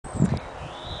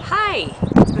Hi!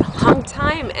 It's been a long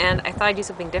time and I thought I'd do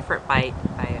something different by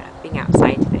being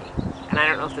outside today. And I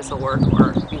don't know if this will work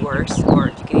or be worse or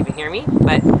if you can even hear me,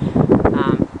 but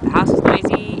the house was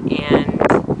noisy and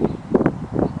it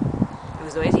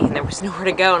was noisy and there was nowhere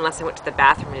to go unless I went to the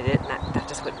bathroom and did it, and that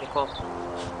just wouldn't be cool.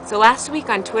 So last week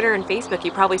on Twitter and Facebook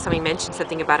you probably saw me mention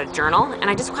something about a journal, and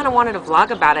I just kind of wanted to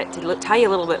vlog about it to tell you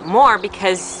a little bit more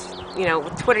because, you know,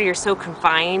 with Twitter you're so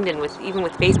confined, and even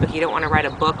with Facebook you don't want to write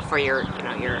a book for your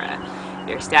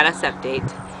status update,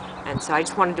 and so I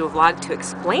just wanted to do a vlog to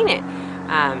explain it.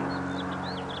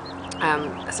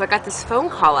 So I got this phone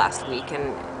call last week,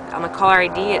 and on the caller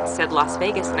ID it said Las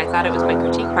Vegas, and I thought it was my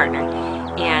critique partner,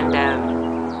 and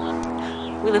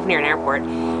we live near an airport.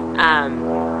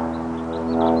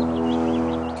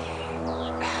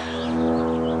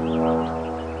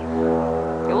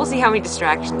 We'll see how many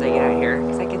distractions I get out here,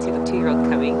 because I can see the 2-year-old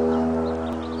coming.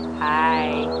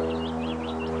 Hi.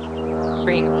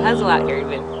 Bringing a puzzle out here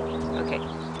even. Okay.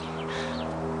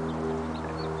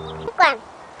 Pick one.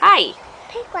 Hi.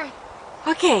 Pick one.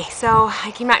 Okay, so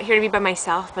I came out here to be by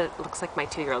myself, but it looks like my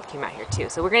 2-year-old came out here too.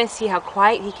 So we're going to see how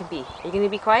quiet he can be. Are you going to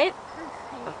be quiet?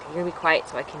 Okay, you're going to be quiet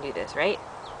so I can do this, right?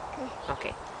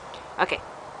 Okay. Okay.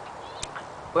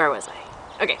 Where was I?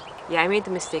 Okay. Yeah, I made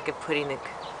the mistake of putting the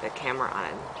camera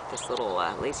on this little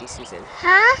Lazy Susan.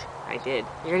 Huh? I did.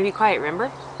 You're going to be quiet,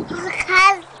 remember?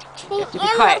 Because Be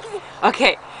quiet.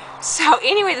 Okay. So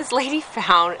anyway, this lady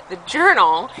found the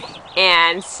journal,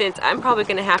 and since I'm probably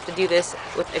going to have to do this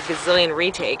with a gazillion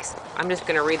retakes, I'm just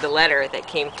going to read the letter that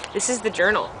came. This is the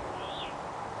journal. I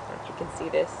don't know if you can see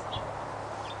this.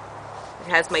 It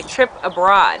has my trip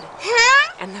abroad.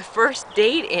 Huh? And the first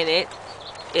date in it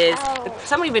is,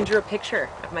 somebody even drew a picture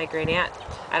of my great aunt.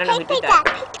 I don't know who did that.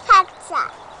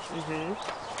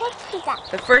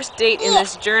 The first date in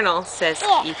this journal says,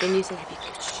 Ethan, you said happy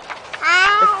pitch.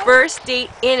 The first date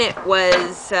in it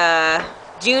was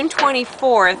June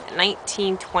 24th,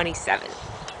 1927.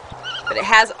 But it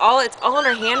has it's all in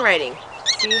her handwriting.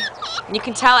 See? And you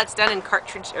can tell it's done in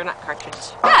cartridge, or not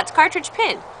cartridge. Yeah, it's cartridge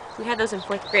pen. We had those in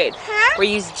 4th grade. Where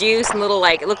you use juice and little,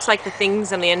 like, it looks like the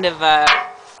things on the end of a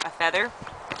feather.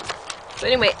 So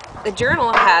anyway, the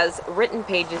journal has written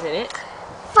pages in it.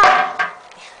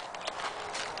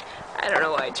 I don't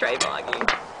know why I tried vlogging.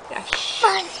 Yeah.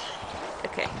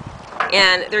 Okay.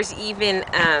 And there's even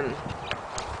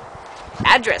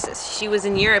addresses. She was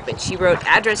in Europe and she wrote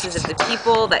addresses of the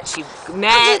people that she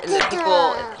met and the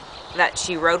people that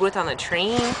she rode with on the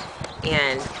train.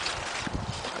 And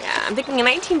yeah, I'm thinking in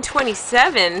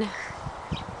 1927,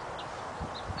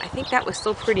 I think that was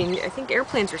still pretty new. I think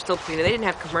airplanes were still pretty new. They didn't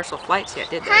have commercial flights yet,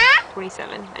 did they?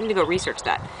 27. I need to go research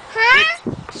that.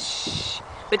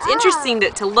 But it's interesting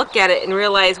to look at it and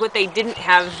realize what they didn't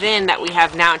have then that we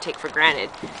have now and take for granted.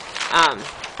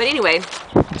 But anyway,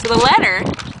 so the letter,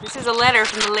 this is a letter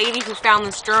from the lady who found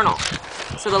this journal.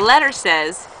 So the letter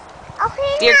says,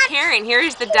 Dear Karen, here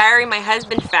is the diary my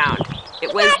husband found.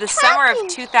 It was the summer of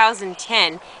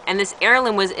 2010, and this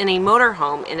heirloom was in a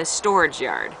motorhome in a storage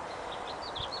yard.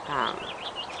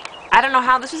 I don't know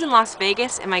how, this was in Las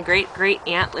Vegas, and my great-great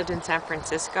aunt lived in San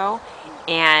Francisco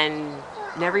and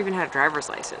never even had a driver's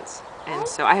license. And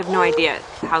so I have no idea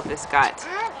how this got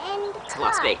to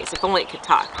Las Vegas, if only it could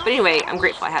talk. But anyway, I'm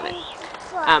grateful I have it.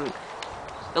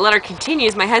 The letter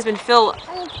continues, my husband Phil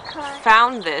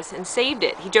found this and saved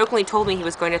it. He jokingly told me he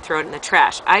was going to throw it in the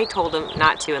trash. I told him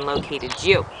not to and located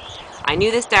you. I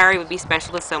knew this diary would be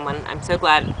special to someone. I'm so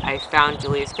glad I found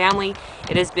Julia's family.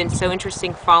 It has been so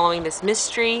interesting following this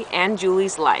mystery and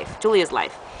Julia's life.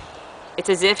 It's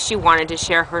as if she wanted to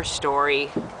share her story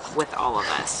with all of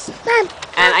us.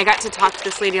 And I got to talk to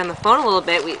this lady on the phone a little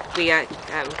bit. We got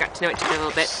to know each other a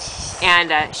little bit.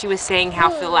 And she was saying how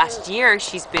for the last year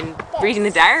she's been reading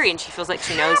the diary and she feels like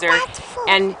she knows her.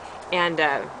 And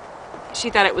she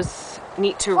thought it was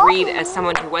neat to read as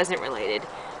someone who wasn't related.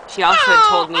 She also had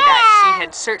told me that she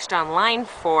had searched online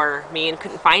for me and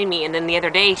couldn't find me, and then the other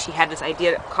day she had this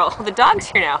idea to call all the dogs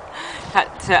here now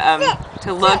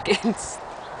to look and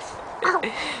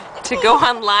to go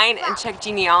online and check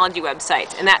genealogy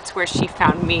websites, and that's where she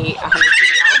found me on the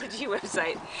genealogy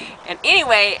website. And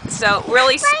anyway, so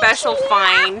really special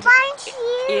find.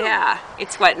 Yeah,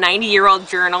 it's what, 90-year-old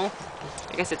journal.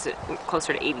 I guess it's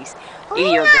closer to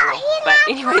 80-year-old journal. But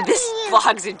anyway, this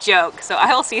vlog's a joke, so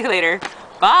I will see you later.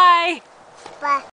 Bye! Bye.